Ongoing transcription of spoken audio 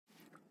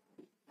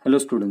Hello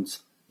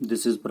students,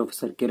 this is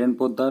Professor Kiran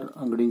Poddar,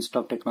 Angadi Institute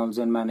of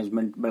Technology and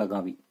Management,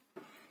 Belagavi.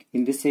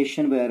 In this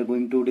session, we are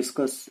going to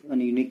discuss a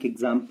unique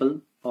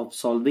example of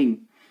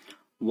solving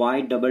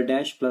y double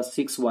dash plus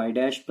 6y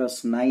dash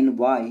plus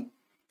 9y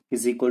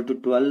is equal to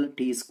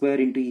 12t square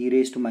into e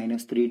raised to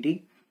minus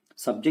 3t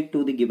subject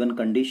to the given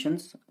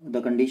conditions.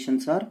 The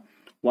conditions are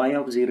y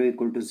of 0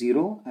 equal to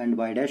 0 and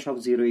y dash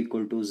of 0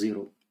 equal to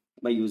 0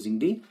 by using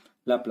the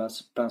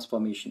Laplace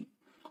transformation.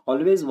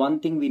 Always one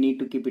thing we need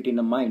to keep it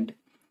in mind.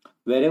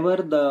 Wherever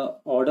the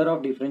order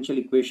of differential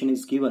equation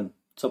is given,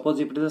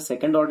 suppose if it is a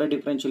second order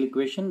differential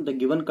equation, the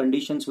given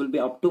conditions will be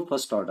up to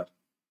first order,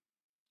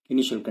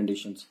 initial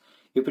conditions.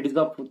 If it is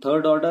of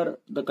third order,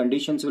 the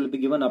conditions will be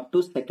given up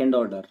to second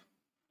order.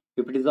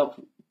 If it is of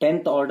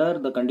 10th order,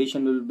 the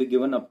condition will be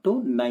given up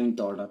to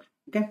 9th order.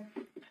 Okay.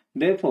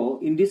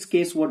 Therefore, in this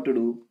case, what to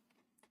do?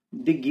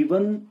 The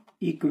given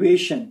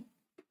equation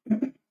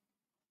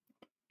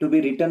to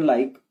be written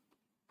like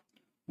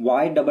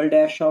y double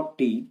dash of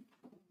t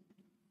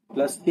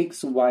plus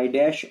 6y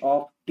dash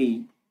of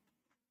t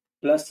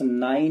plus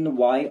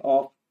 9y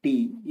of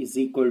t is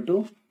equal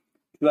to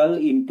 12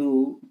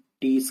 into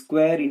t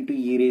square into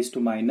e raised to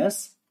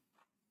minus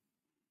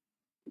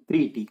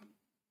 3t.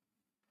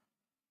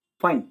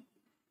 Fine.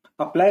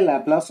 Apply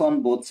Laplace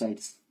on both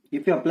sides.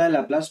 If you apply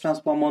Laplace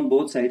transform on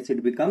both sides,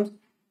 it becomes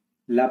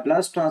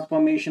Laplace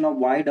transformation of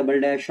y double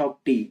dash of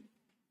t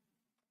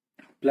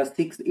plus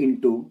 6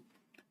 into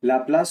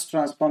Laplace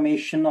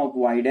transformation of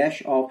y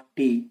dash of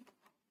t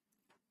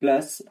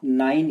plus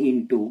 9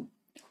 into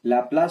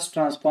Laplace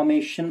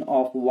transformation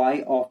of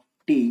y of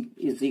t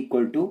is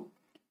equal to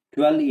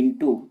 12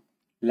 into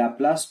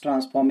Laplace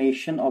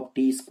transformation of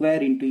t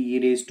square into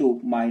e raised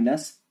to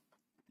minus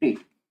 3.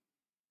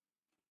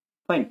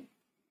 Fine.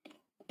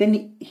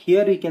 Then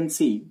here we can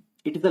see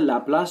it is the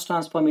Laplace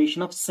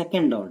transformation of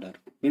second order.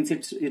 Means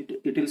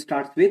it will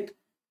start with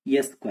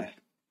s square.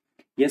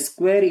 S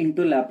square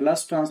into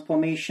Laplace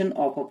transformation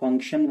of a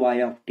function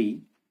y of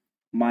t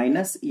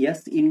minus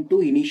s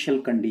into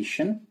initial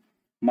condition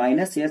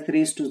minus s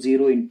raised to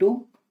 0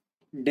 into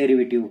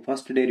derivative,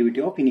 first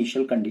derivative of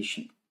initial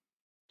condition,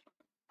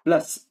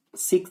 plus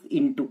 6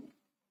 into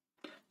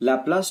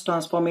Laplace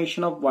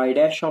transformation of y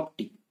dash of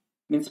t,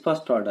 means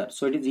first order.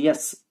 So it is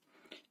s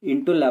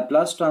into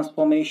Laplace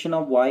transformation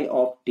of y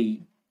of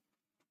t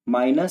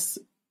minus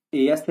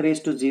s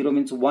raised to 0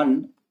 means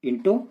 1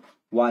 into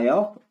y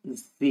of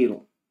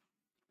 0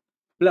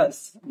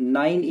 plus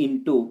 9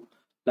 into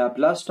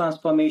Laplace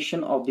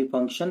transformation of the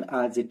function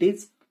as it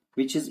is,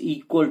 which is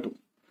equal to,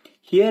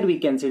 here we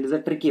can say it is a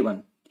tricky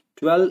one,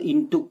 12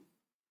 into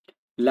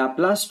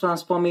Laplace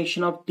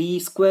transformation of t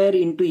square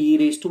into e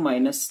raised to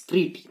minus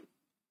 3t.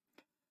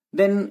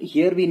 Then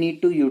here we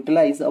need to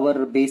utilize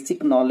our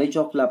basic knowledge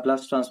of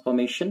Laplace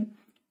transformation.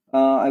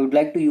 I would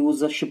like to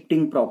use a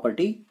shifting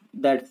property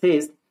that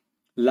says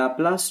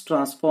Laplace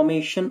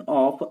transformation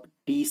of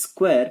t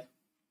square,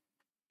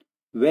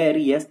 where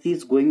s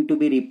is going to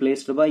be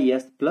replaced by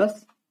s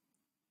plus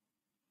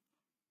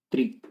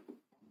 3.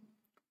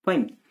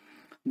 Fine.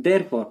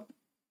 Therefore,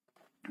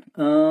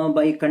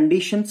 by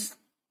conditions,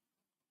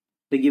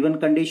 the given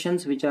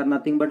conditions which are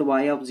nothing but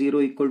y of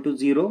 0 equal to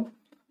 0,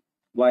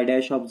 y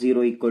dash of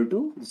 0 equal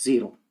to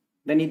 0.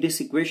 Then if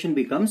this equation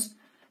becomes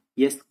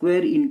s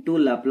square into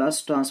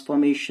Laplace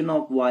transformation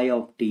of y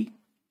of t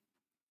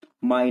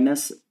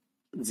minus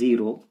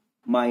 0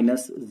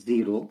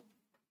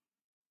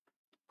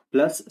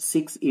 plus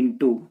 6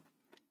 into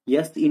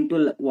s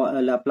into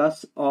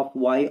Laplace of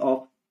y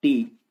of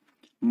t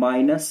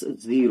minus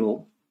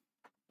 0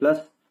 plus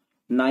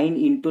 9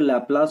 into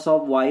Laplace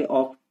of y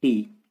of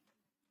t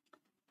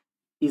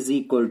is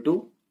equal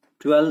to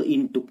 12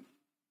 into,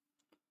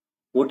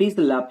 what is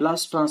the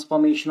Laplace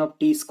transformation of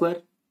t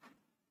square?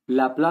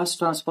 Laplace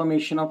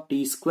transformation of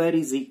t square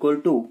is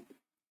equal to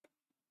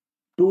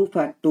 2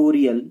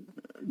 factorial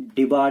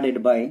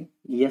divided by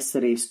s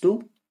raised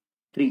to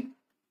 3,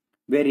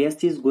 where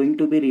s is going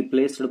to be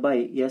replaced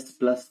by s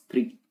plus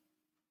 3.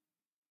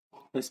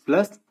 S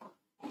plus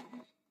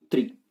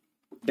 3.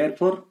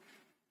 Therefore,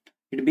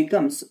 it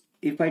becomes,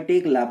 if I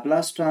take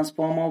Laplace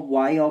transform of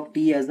y of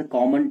t as a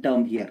common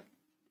term here,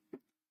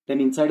 then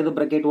inside the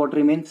bracket what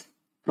remains?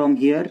 From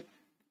here,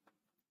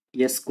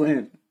 s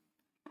square.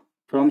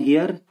 From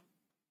here,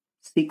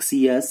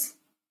 6s.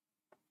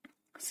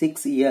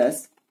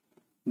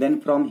 Then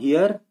from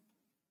here,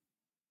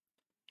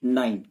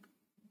 9.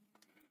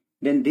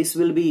 Then this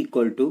will be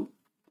equal to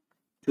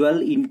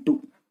 12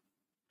 into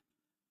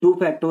 2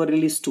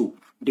 factorial is 2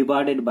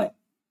 divided by.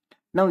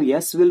 Now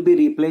s will be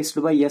replaced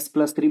by s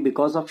plus 3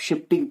 because of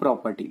shifting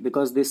property.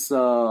 Because this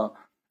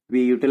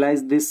we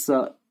utilize this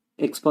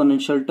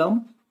exponential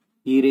term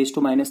e raised to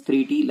minus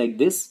 3t like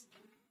this.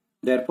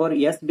 Therefore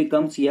s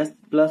becomes s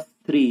plus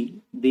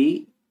 3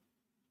 the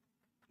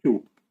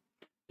cube,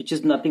 which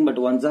is nothing but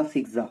 1s are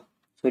 6s are.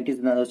 So it is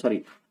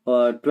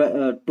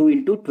 2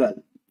 into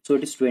 12. So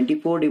it is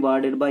 24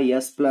 divided by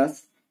s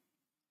plus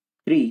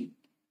 3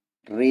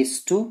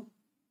 raised to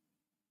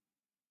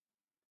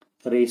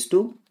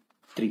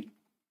 3.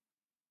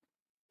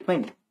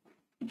 Fine.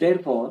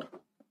 Therefore,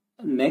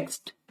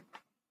 next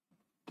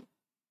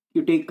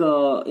you take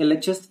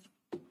LHS.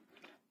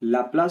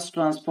 Laplace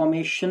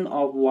transformation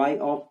of y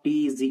of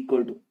t is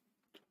equal to,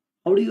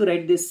 how do you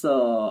write this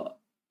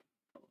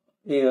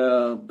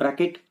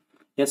bracket?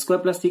 S square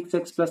plus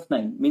 6x plus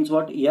 9 means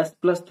what? S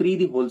plus 3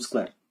 the whole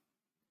square.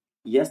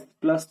 S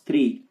plus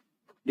 3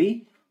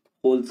 the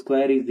whole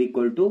square is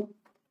equal to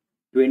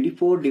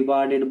 24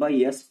 divided by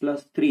S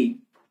plus 3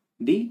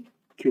 the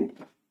cube.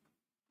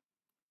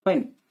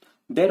 Fine.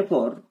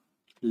 Therefore,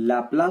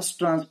 Laplace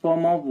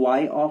transform of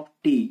y of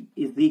t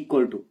is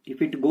equal to,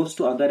 if it goes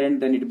to other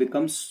end, then it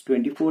becomes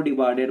 24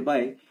 divided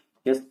by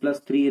S plus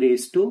 3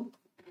 raised to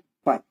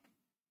 5.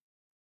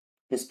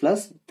 S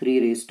plus 3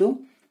 raised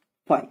to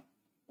 5.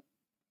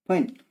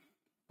 Fine.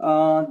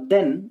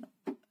 Then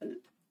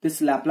this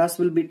Laplace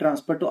will be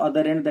transferred to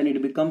other end, then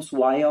it becomes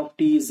y of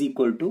t is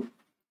equal to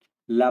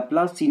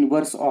Laplace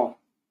inverse of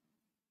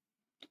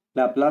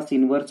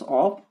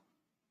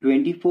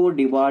 24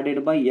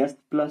 divided by S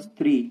plus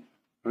 3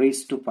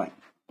 raised to 5.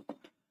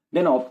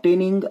 Then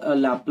obtaining a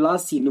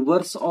Laplace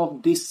inverse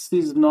of this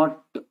is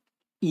not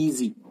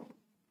easy.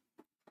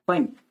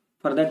 Fine.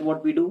 For that,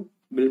 what we do?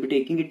 We'll be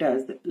taking it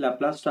as the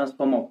Laplace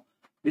transform of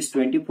this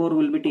 24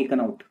 will be taken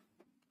out.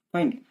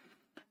 Fine.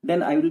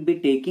 Then I will be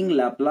taking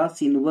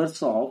Laplace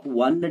inverse of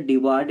 1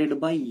 divided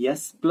by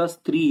S plus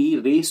 3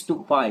 raised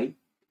to 5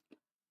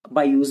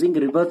 by using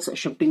reverse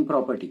shifting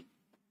property.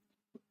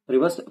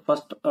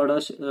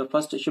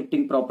 First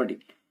shifting property.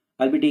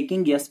 I'll be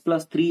taking S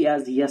plus 3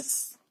 as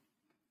S.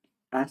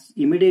 As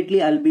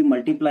immediately I'll be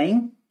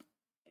multiplying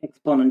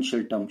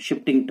exponential term,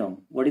 shifting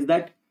term. What is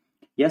that?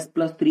 S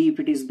plus 3, if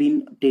it is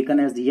been taken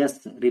as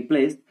S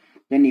replaced,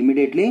 then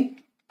immediately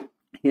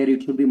here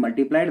it should be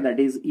multiplied, that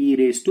is e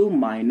raised to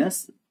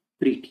minus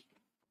 3t.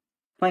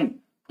 Fine.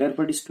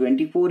 Therefore, it is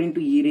 24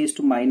 into e raised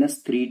to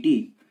minus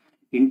 3t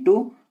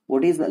into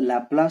what is the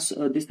Laplace,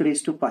 this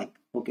raised to 5.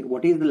 Okay,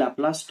 what is the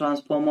Laplace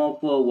transform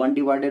of 1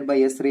 divided by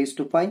S raised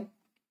to 5?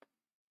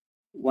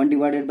 1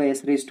 divided by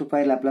S raised to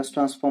 5 Laplace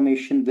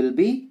transformation will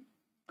be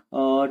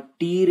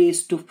t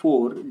raised to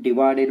 4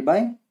 divided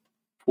by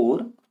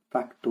 4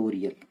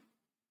 factorial.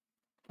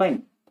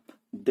 Fine.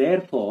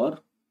 Therefore,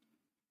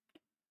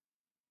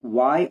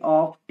 y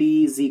of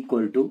t is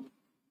equal to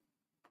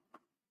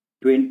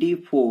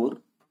 24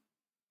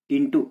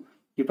 into,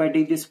 if I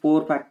take this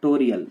 4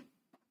 factorial,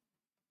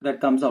 that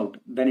comes out,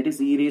 then it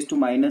is e raised to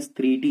minus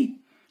 3t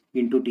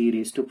into t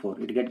raised to 4.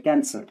 It get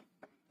cancelled.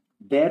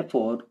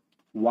 Therefore,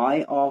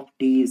 y of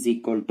t is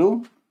equal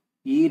to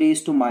e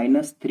raised to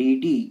minus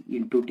 3t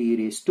into t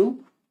raised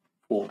to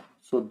 4.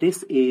 So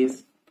this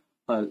is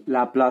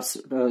Laplace.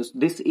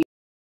 This is